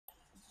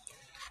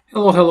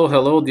Hello, hello,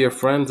 hello, dear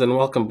friends, and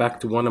welcome back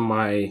to one of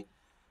my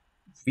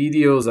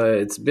videos.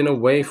 It's been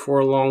away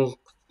for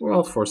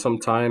for some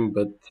time,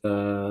 but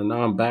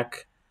now I'm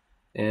back.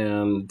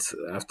 And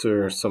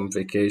after some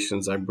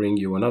vacations, I bring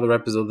you another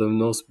episode of the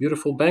most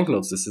beautiful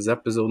banknotes. This is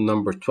episode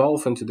number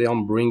 12, and today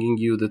I'm bringing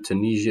you the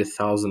Tunisia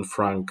 1,000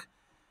 franc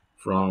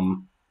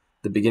from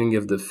the beginning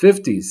of the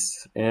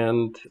 50s.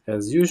 And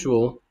as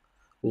usual,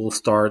 we'll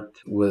start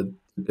with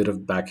a bit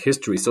of back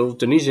history. So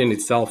Tunisia in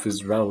itself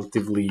is a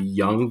relatively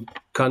young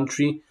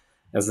country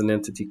as an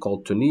entity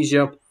called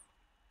Tunisia,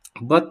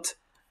 but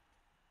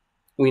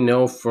we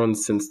know from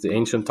since the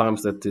ancient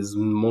times that is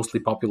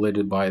mostly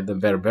populated by the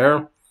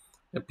Berber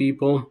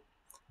people,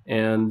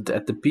 and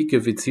at the peak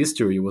of its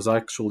history was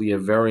actually a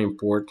very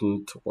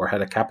important, or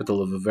had a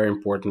capital of a very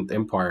important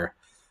empire.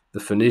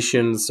 The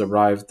Phoenicians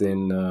arrived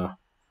in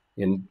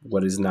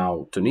what is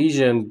now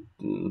Tunisia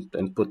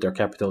and put their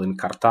capital in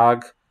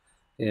Carthage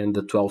in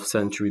the 12th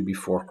century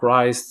before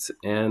Christ,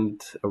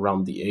 and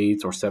around the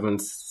 8th or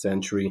 7th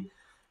century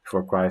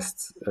before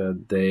Christ,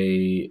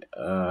 they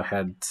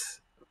had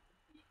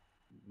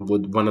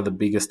one of the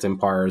biggest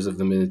empires of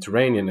the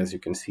Mediterranean, as you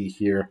can see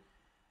here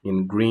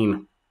in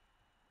green.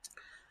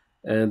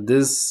 And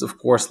this, of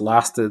course,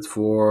 lasted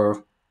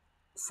for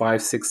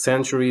 5, 6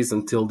 centuries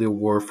until they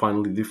were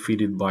finally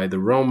defeated by the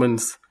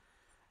Romans,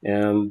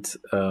 and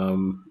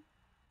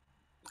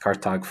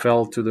Carthage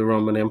fell to the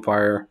Roman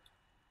Empire,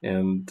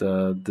 and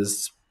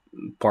this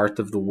part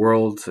of the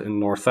world in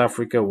North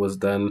Africa was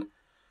then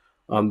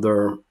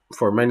under,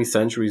 for many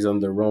centuries,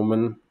 under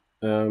Roman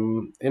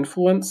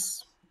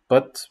influence.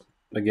 But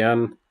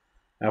again,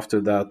 after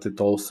that,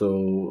 it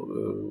also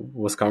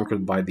was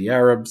conquered by the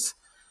Arabs,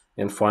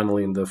 and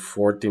finally in the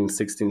 14th,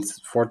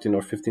 16th, 14th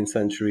or 15th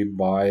century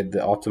by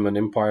the Ottoman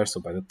Empire,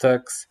 so by the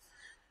Turks.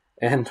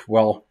 And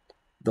well,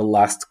 the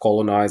last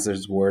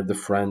colonizers were the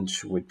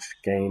French, which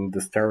gained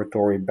this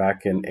territory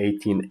back in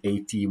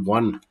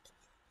 1881,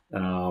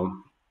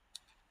 um,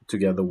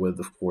 together with,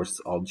 of course,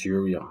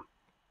 Algeria.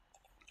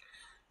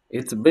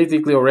 It's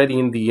basically already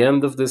in the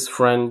end of this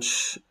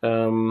French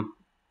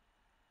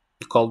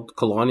called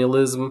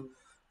colonialism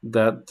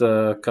that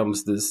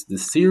comes this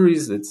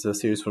series. It's a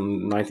series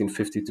from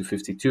 1950 to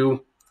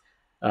 52.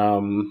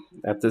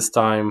 At this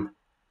time,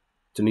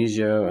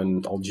 Tunisia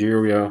and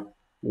Algeria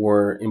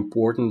were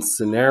important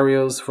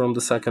scenarios from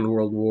the Second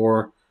World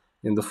War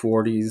in the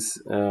 40s,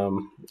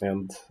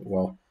 and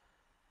well,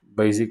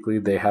 basically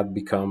they had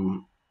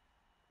become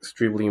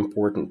extremely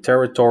important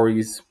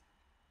territories.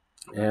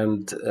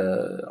 And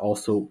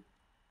also,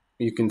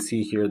 you can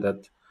see here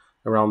that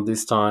around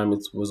this time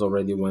it was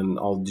already when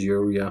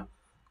Algeria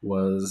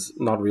was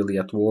not really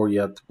at war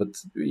yet, but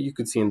you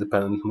could see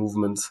independent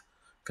movements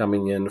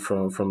coming in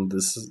from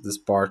this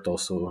part,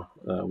 also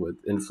with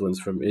influence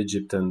from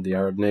Egypt and the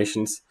Arab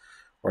nations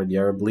or the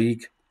Arab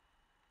League.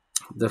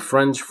 The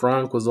French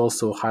franc was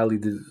also highly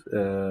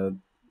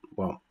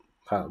well.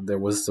 There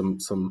was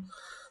some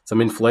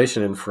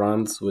inflation in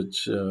France,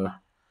 which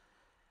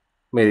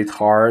made it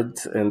hard,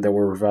 and there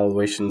were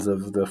revaluations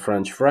of the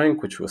French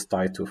franc, which was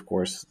tied to, of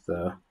course,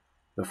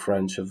 the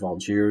French of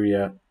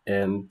Algeria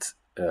and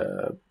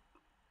uh,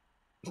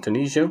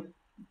 Tunisia.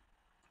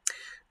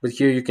 But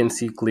here you can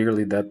see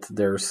clearly that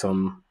there's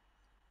some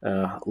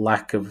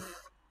lack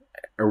of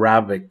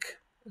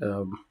Arabic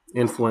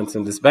influence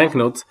in these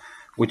banknotes,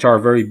 which are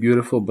very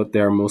beautiful, but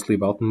they are mostly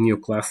about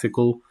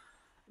neoclassical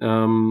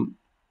um,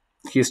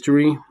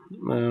 history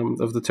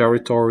of the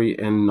territory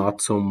and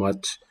not so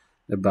much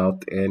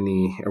about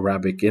any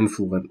Arabic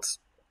influence.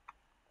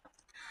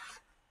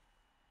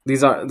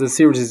 These are the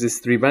series is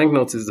three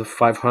banknotes: is the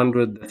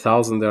 500, the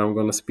 1,000 that I'm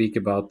going to speak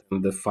about,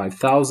 and the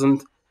 5,000.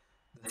 The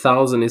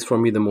 1,000 is for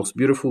me the most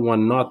beautiful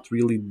one. Not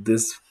really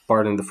this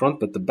part in the front,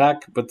 but the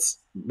back. But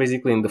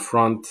basically in the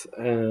front,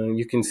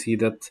 you can see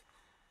that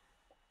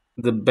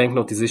the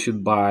banknote is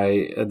issued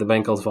by the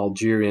Bank of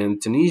Algeria and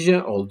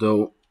Tunisia,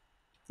 although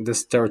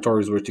these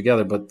territories were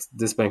together. But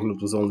this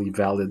banknote was only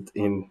valid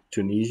in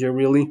Tunisia,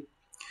 really.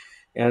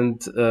 And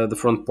the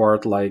front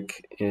part,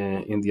 like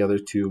in the other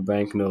two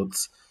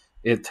banknotes,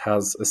 it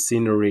has a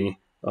scenery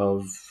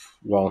of,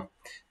 well,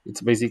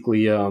 it's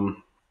basically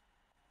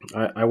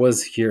I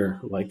was here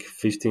like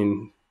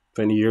 15,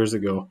 20 years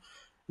ago.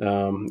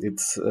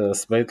 It's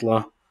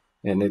Svetla,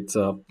 and it's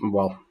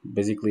well,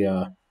 basically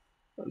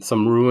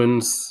some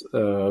ruins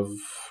of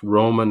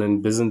Roman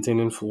and Byzantine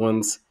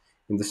influence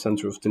in the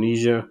center of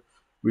Tunisia.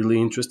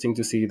 Really interesting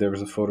to see.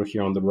 There's a photo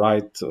here on the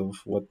right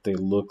of what they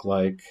look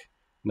like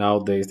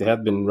nowadays. They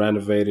had been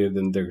renovated,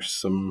 and there's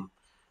some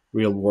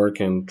real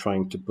work in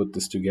trying to put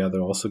this together.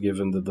 Also,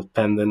 given the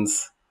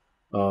dependence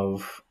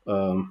of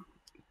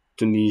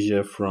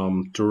Tunisia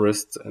from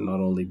tourists, and not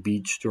only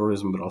beach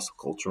tourism but also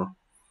culture.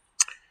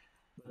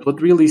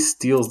 What really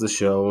steals the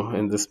show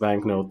in this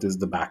banknote is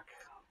the back.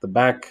 The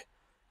back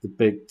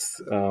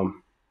depicts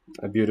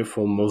a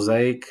beautiful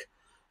mosaic.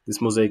 This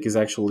mosaic is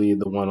actually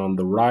the one on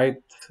the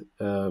right.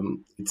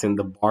 It's in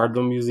the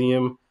Bardo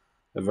Museum,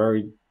 a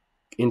very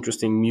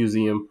interesting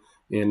museum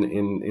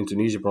in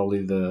Tunisia,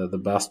 probably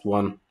the best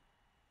one.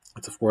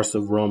 It's of course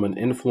of Roman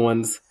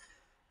influence.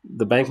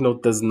 The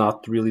banknote does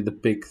not really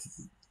depict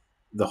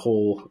the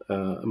whole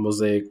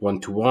mosaic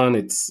one to one.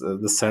 It's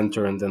the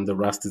center, and then the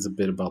rest is a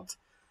bit about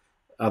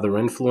other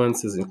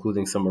influences,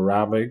 including some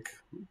Arabic,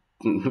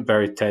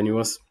 very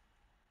tenuous,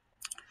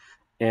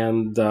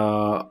 and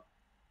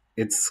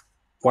it's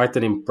quite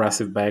an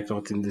impressive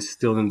banknote in this,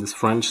 still in this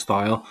French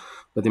style.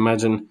 But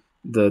imagine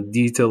the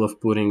detail of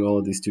putting all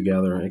of these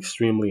together.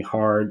 Extremely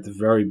hard,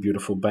 very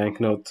beautiful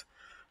banknote.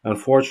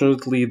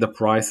 Unfortunately, the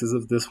prices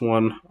of this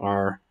one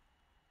are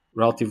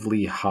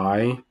relatively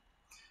high,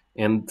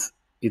 and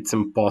it's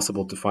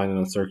impossible to find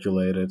it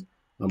uncirculated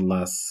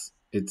unless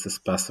it's a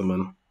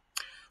specimen.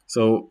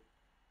 So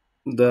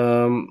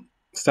the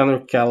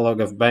standard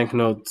catalog of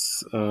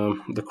banknotes,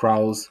 the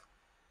Kraus,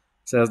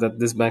 says that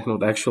this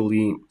banknote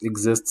actually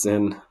exists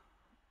in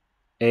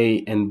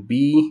A and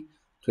B,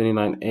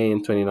 29A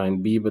and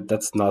 29B, but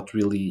that's not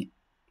really,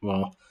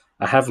 well,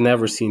 I have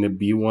never seen a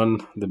B one.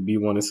 The B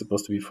one is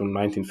supposed to be from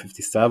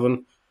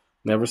 1957.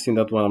 Never seen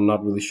that one. I'm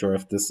not really sure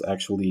if this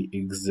actually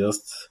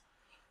exists.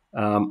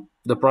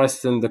 The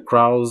prices in the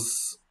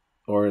Kraus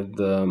or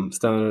the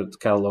standard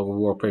catalog of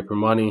war paper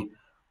money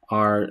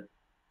are,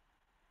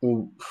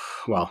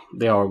 well,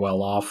 they are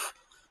well off.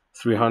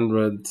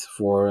 300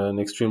 for an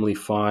extremely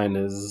fine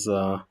is,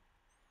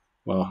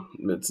 well,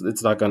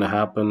 it's not going to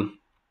happen.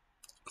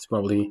 It's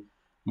probably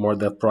more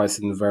that price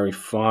in very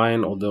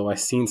fine, although I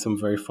seen some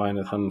very fine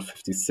at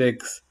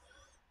 156,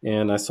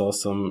 and I saw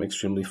some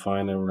extremely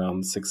fine at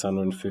around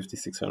 650,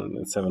 600,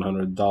 and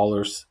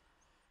 $700,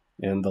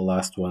 and the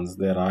last ones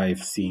that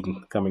I've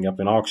seen coming up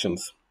in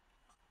auctions.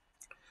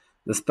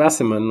 The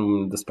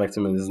specimen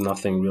is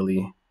nothing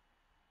really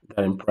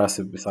that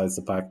impressive besides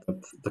the fact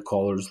that the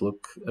colors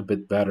look a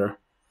bit better.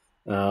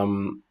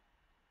 Um,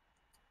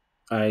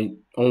 I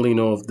only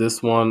know of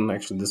this one.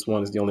 Actually, this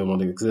one is the only one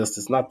that exists.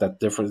 It's not that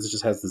different. It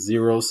just has the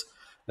zeros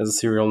as a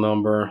serial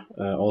number,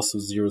 also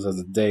zeros as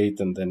a date,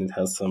 and then it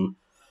has some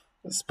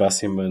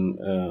specimen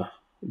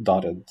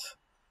dotted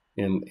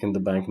in the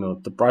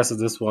banknote. The price of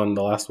this one,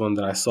 the last one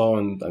that I saw,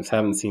 and I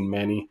haven't seen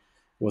many,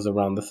 was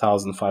around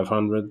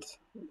 1,500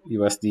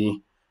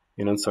 USD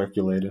in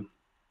uncirculated.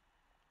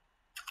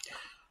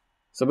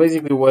 So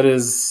basically, what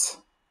is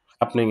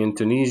happening in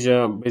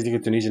Tunisia? Basically,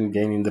 Tunisia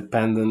gained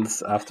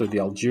independence after the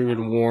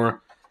Algerian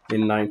War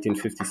in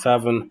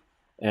 1957,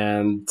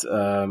 and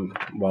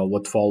well,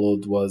 what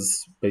followed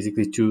was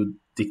basically two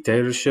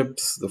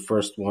dictatorships. The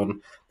first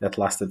one that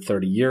lasted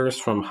 30 years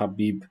from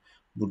Habib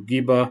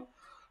Bourguiba.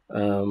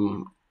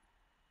 Um,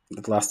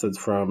 that lasted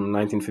from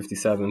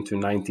 1957 to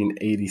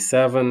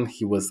 1987.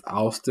 He was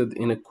ousted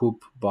in a coup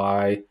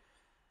by,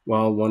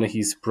 well, one of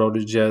his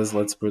proteges,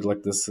 let's put it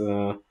like this,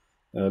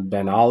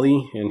 Ben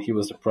Ali, and he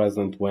was the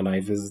president when I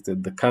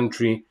visited the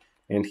country,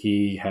 and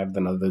he had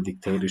another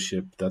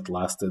dictatorship that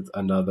lasted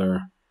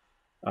another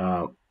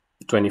uh,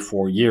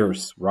 24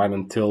 years, right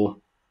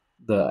until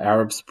the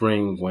Arab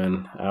Spring,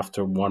 when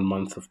after 1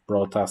 month of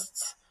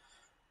protests,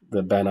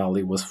 the Ben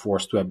Ali was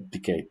forced to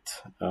abdicate.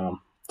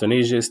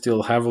 Tunisia is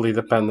still heavily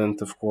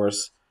dependent, of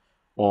course,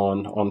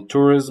 on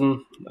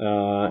tourism,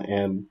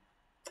 and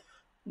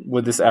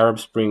with this Arab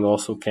Spring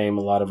also came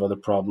a lot of other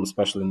problems,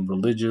 especially in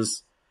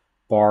religious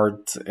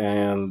part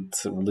and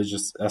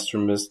religious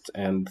extremists.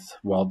 And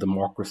while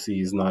democracy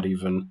is not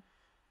even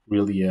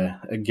really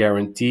a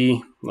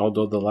guarantee,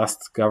 although the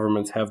last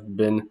governments have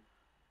been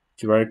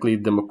theoretically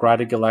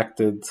democratic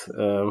elected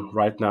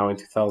right now in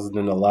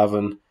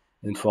 2011,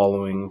 and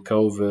following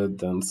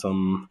COVID and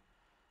some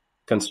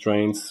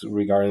constraints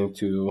regarding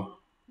to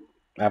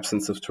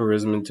absence of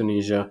tourism in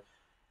Tunisia,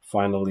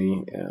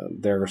 finally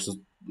there's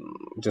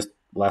just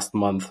last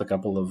month a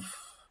couple of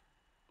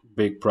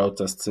big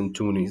protests in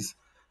Tunis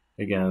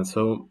again.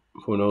 So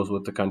who knows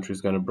what the country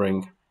is going to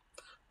bring.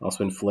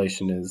 Also,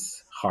 inflation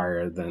is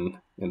higher than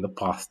in the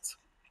past.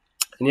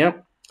 And yeah,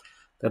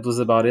 that was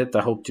about it.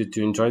 I hope you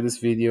to enjoy this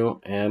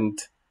video and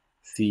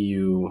see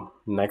you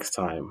next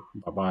time.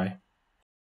 Bye bye.